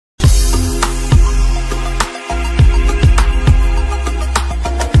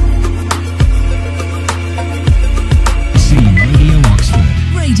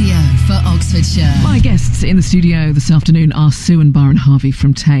Oxfordshire. My guests in the studio this afternoon are Sue and Byron Harvey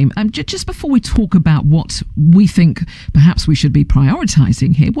from Tame. Just before we talk about what we think perhaps we should be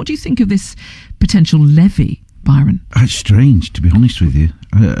prioritising here, what do you think of this potential levy, Byron? It's strange, to be honest with you.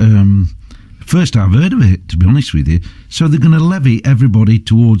 First I've heard of it, to be honest with you. So they're going to levy everybody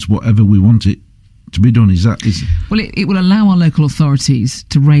towards whatever we want it to be done. Well, it will allow our local authorities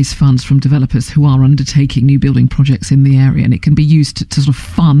to raise funds from developers who are undertaking new building projects in the area, and it can be used to sort of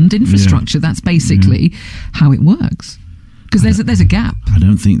fund infrastructure. Yeah. That's basically how it works. Because there's a gap. I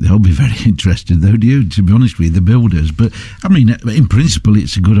don't think they'll be very interested, though, do you? To be honest with you, the builders. But I mean, in principle,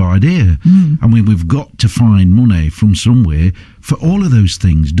 it's a good idea. I mean, we've got to find money from somewhere for all of those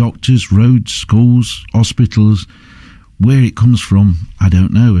things: doctors, roads, schools, hospitals. Where it comes from, I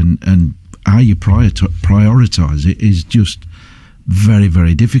don't know, and how you prioritise it is just very,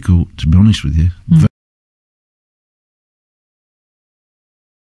 very difficult, to be honest with you.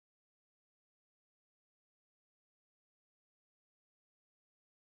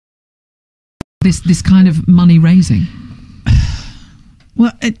 This kind of money raising.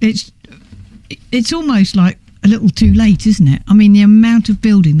 Well, it's almost like a little too late, isn't it? I mean, the amount of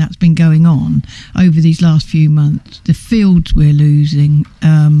building that's been going on over these last few months, the fields we're losing,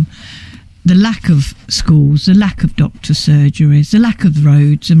 the lack of schools, the lack of doctor surgeries, the lack of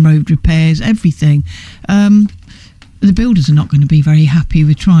roads and road repairs, everything. The builders are not going to be very happy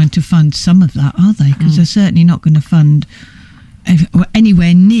with trying to fund some of that, are they? Because they're certainly not going to fund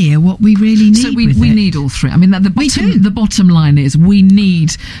anywhere near what we really need. So we need all three. I mean, the bottom line is we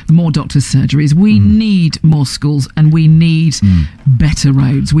need more doctors' surgeries, we need more schools, and we need better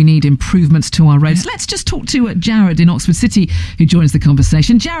roads. We need improvements to our roads. Let's just talk to Jared in Oxford City, who joins the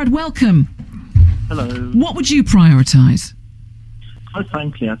conversation. Jared, welcome. Hello. What would you prioritise? Quite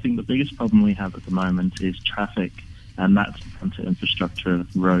frankly, I think the biggest problem we have at the moment is traffic, and that's down to infrastructure,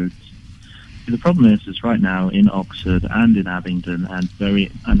 roads. The problem is right now in Oxford and in Abingdon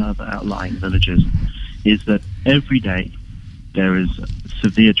and other outlying villages is that every day there is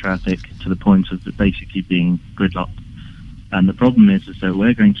severe traffic to the point of basically being gridlocked. And the problem is that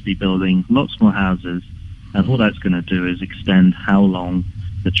we're going to be building lots more houses, and all that's going to do is extend how long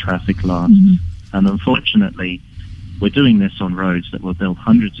the traffic lasts. And unfortunately, we're doing this on roads that were built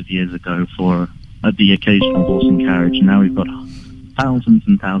hundreds of years ago for the occasional horse and carriage. And now we've got thousands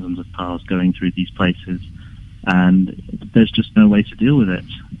and thousands of cars going through these places, and there's just no way to deal with it.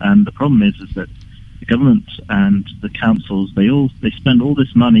 And the problem is that the government and the councils, they spend all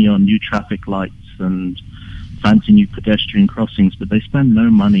this money on new traffic lights and fancy new pedestrian crossings, but they spend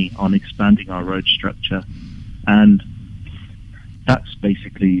no money on expanding our road structure. And that's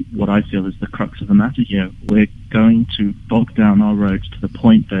basically what I feel is the crux of the matter here. We're going to bog down our roads to the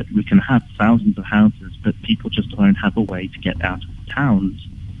point that we can have thousands of houses, but people just won't have a way to get out of towns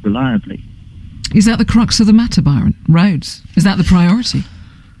reliably. Is that the crux of the matter, Byron? Roads? Is that the priority?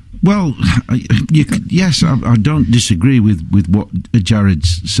 Well, yes, I don't disagree with what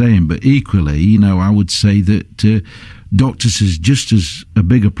Jared's saying, but equally, I would say that doctors is just as a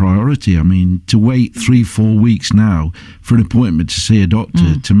bigger priority. I mean, to wait 3-4 weeks now for an appointment to see a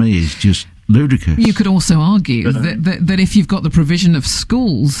doctor, to me, is just ludicrous. You could also argue that if you've got the provision of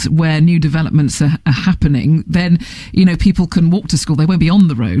schools where new developments are happening, then people can walk to school. They won't be on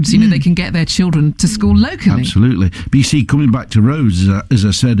the roads. They can get their children to school locally. Absolutely. But you see, coming back to roads, as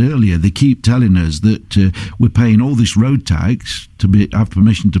I said earlier, they keep telling us that we're paying all this road tax to have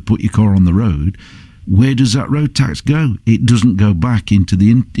permission to put your car on the road. Where does that road tax go? It doesn't go back into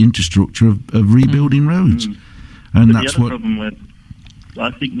the infrastructure of rebuilding roads. And that's what. I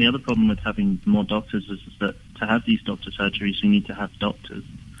think the other problem with having more doctors is that to have these doctor surgeries, we need to have doctors.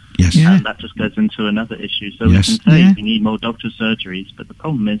 Yes. Yeah. And that just goes into another issue. So we can say we need more doctor surgeries, but the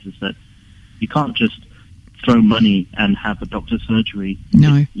problem is that you can't just throw money and have a doctor surgery.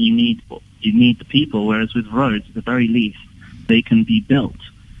 No. You need the people, whereas with roads, at the very least, they can be built.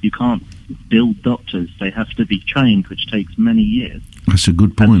 You can't build doctors. They have to be trained, which takes many years. That's a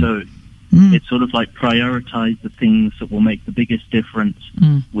good point. And so it's sort of like prioritize the things that will make the biggest difference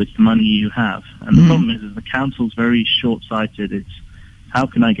with the money you have. And the problem is the council's very short-sighted. It's how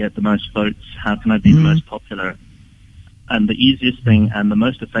can I get the most votes? How can I be the most popular? And the easiest thing and the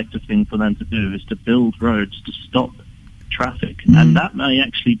most effective thing for them to do is to build roads to stop traffic. And that may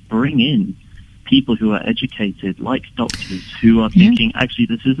actually bring in people who are educated, like doctors, who are thinking, actually,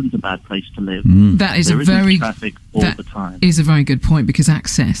 this isn't a bad place to live. That is traffic all the time. Is a very good point, because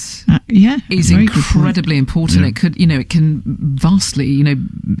access is incredibly important. It could, it can vastly,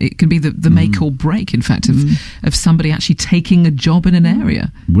 it can be the make or break, in fact, of somebody actually taking a job in an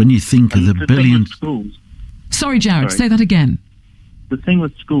area. When you think of the billions. Schools. Sorry, Jared, say that again. The thing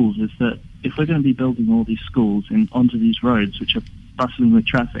with schools is that if we're going to be building all these schools onto these roads which are bustling with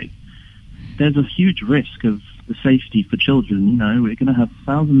traffic, there's a huge risk of the safety for children. You know, we're going to have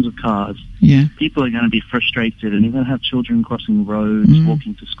thousands of cars. Yeah. People are going to be frustrated, and you're going to have children crossing roads,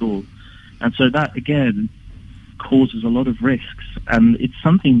 walking to school. And so that, again, causes a lot of risks. And it's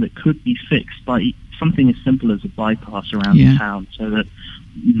something that could be fixed by something as simple as a bypass around the town, so that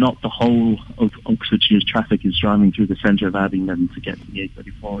not the whole of Oxfordshire's traffic is driving through the centre of Abingdon to get to the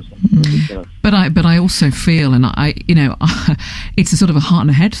A34 or something. But I also feel, and it's a sort of a heart and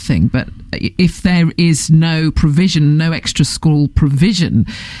a head thing, but if there is no provision, no extra school provision,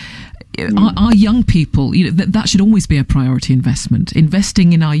 our young people, that should always be a priority investment.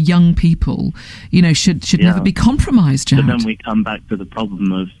 Investing in our young people, should never be compromised, Jared. But then we come back to the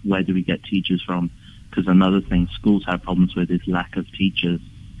problem of where do we get teachers from? Because another thing schools have problems with is lack of teachers.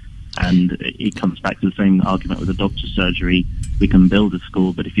 And it comes back to the same argument with the doctor's surgery. We can build a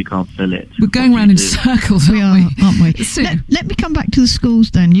school, but if you can't fill it... We're going around in circles, aren't we? Let me come back to the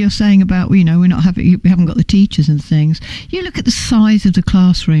schools then. You're saying about, we haven't got the teachers and things. You look at the size of the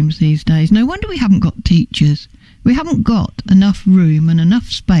classrooms these days. No wonder we haven't got teachers. We haven't got enough room and enough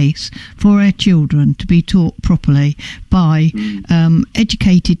space for our children to be taught properly by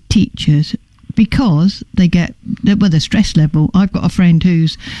educated teachers, because they get the stress level. I've got a friend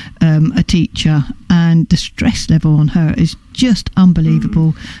who's a teacher, and the stress level on her is just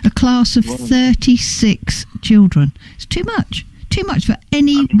unbelievable. A class of 36 children. It's too much for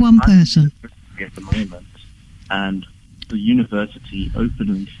any one person. At the moment, and the university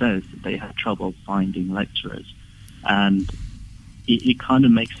openly says that they have trouble finding lecturers, and it kind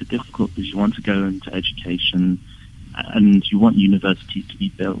of makes it difficult because you want to go into education and you want universities to be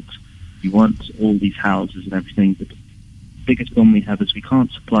built. You want all these houses and everything, but the biggest problem we have is we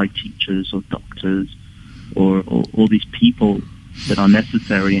can't supply teachers or doctors or all these people that are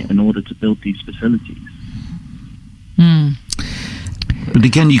necessary in order to build these facilities. But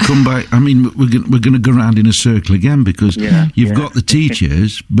again, you come back. I mean, we're going to go around in a circle again, because you've got the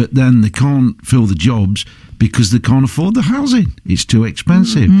teachers, but then they can't fill the jobs because they can't afford the housing. It's too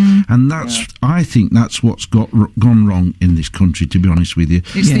expensive, and I think that's what's gone wrong in this country. To be honest with you,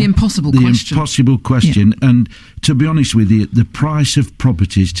 it's the impossible question. And to be honest with you, the price of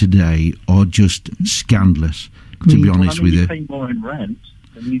properties today are just scandalous. To be honest with you, you pay more in rent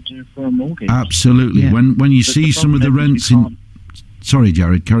than you do for a mortgage. Absolutely. When you see some of the rents in. Sorry,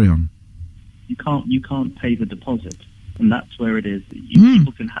 Jared, carry on. You can't pay the deposit, and that's where it is.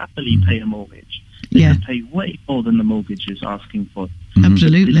 People can happily pay a mortgage. They can pay way more than the mortgage is asking for.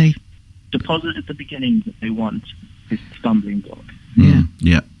 Absolutely. The deposit at the beginning that they want is the stumbling block. Yeah.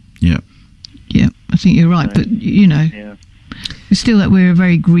 I think you're right, but it's still that we're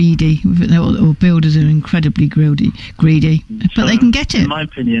very greedy, or builders are incredibly greedy, but they can get it. In my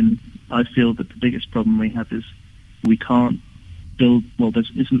opinion, I feel that the biggest problem we have is we can't build, there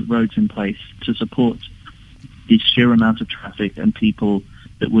isn't roads in place to support the sheer amount of traffic and people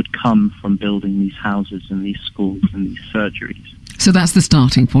that would come from building these houses and these schools and these surgeries. So that's the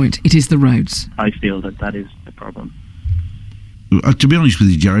starting point. It is the roads. I feel that is the problem. To be honest with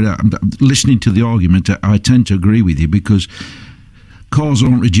you, Jared, listening to the argument, I tend to agree with you, because cars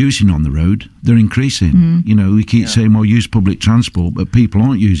aren't reducing on the road, they're increasing. We keep saying, use public transport, but people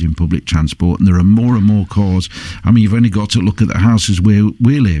aren't using public transport, and there are more and more cars. I mean, you've only got to look at the houses where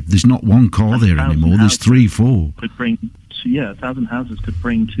we live. There's not one car there anymore. There's 3, 4. 1,000 houses could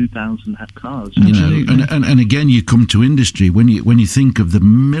bring 2,000 cars. And again, you come to industry. When you think of the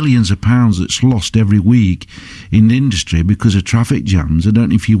millions of pounds that's lost every week in industry because of traffic jams. I don't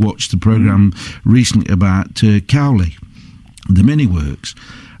know if you watched the programme recently about Cowley, the mini works,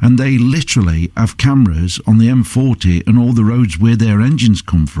 and they literally have cameras on the M40 and all the roads where their engines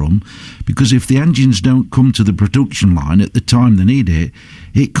come from, because if the engines don't come to the production line at the time they need it,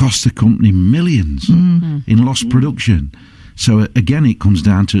 it costs the company millions in lost production. So again, it comes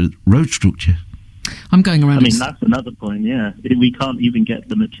down to road structure. I'm going around. That's another point. Yeah, we can't even get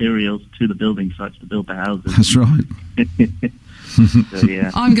the materials to the building sites to build the houses. That's right. So,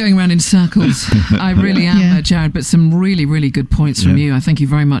 I'm going around in circles. I really am, Jared, but some really, really good points from you. I thank you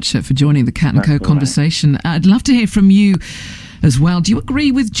very much for joining the Cat & Co conversation. I'd love to hear from you as well. Do you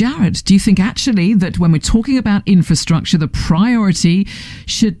agree with Jared? Do you think actually that when we're talking about infrastructure, the priority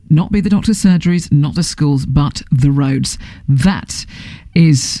should not be the doctor's surgeries, not the schools, but the roads? That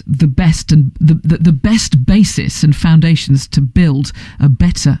is the best and the best basis and foundations to build a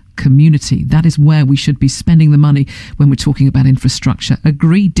better community. That is where we should be spending the money when we're talking about infrastructure.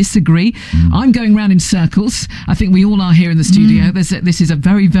 Agree, disagree? I'm going round in circles. I think we all are here in the studio. This is a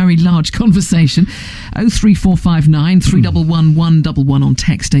very, very large conversation. 03459 311 111 on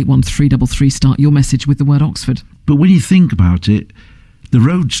text 81333. Start your message with the word Oxford. But when you think about it, the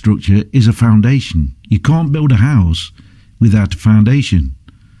road structure is a foundation. You can't build a house without a foundation.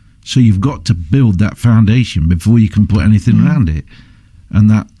 So you've got to build that foundation before you can put anything around it. And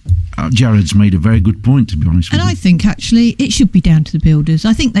that Jared's made a very good point, to be honest with you. And I think actually it should be down to the builders.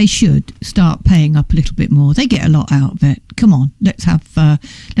 I think they should start paying up a little bit more. They get a lot out of it. Come on, let's have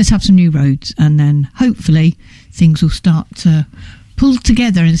some new roads, and then hopefully things will start to pull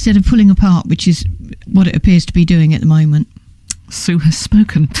together instead of pulling apart, which is what it appears to be doing at the moment. Sue has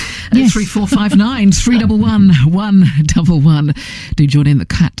spoken. Yes. 3459 311 111. Do join in the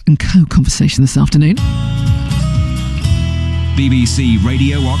Cat and Co conversation this afternoon. BBC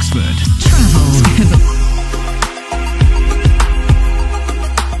Radio Oxford. Travel.